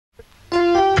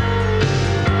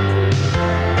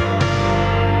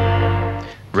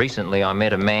Recently, I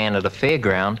met a man at a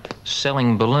fairground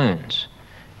selling balloons.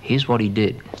 Here's what he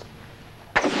did.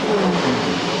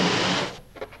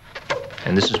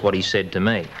 And this is what he said to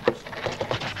me.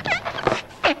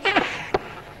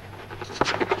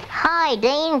 Hi,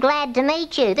 Deane. Glad to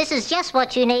meet you. This is just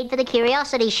what you need for the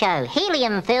Curiosity Show.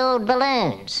 Helium-filled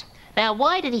balloons. Now,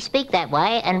 why did he speak that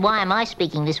way, and why am I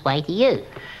speaking this way to you?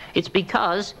 It's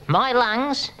because my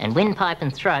lungs and windpipe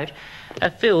and throat are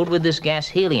filled with this gas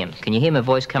helium. Can you hear my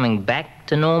voice coming back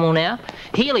to normal now?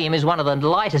 Helium is one of the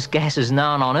lightest gases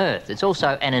known on Earth. It's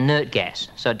also an inert gas,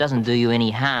 so it doesn't do you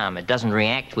any harm. It doesn't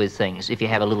react with things if you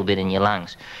have a little bit in your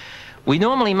lungs. We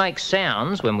normally make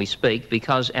sounds when we speak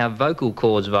because our vocal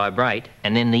cords vibrate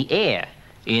and then the air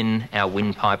in our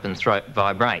windpipe and throat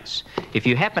vibrates. If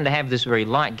you happen to have this very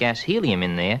light gas helium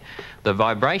in there, the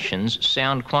vibrations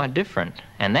sound quite different.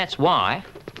 And that's why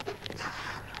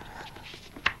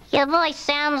your voice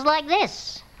sounds like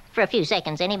this, for a few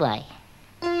seconds anyway.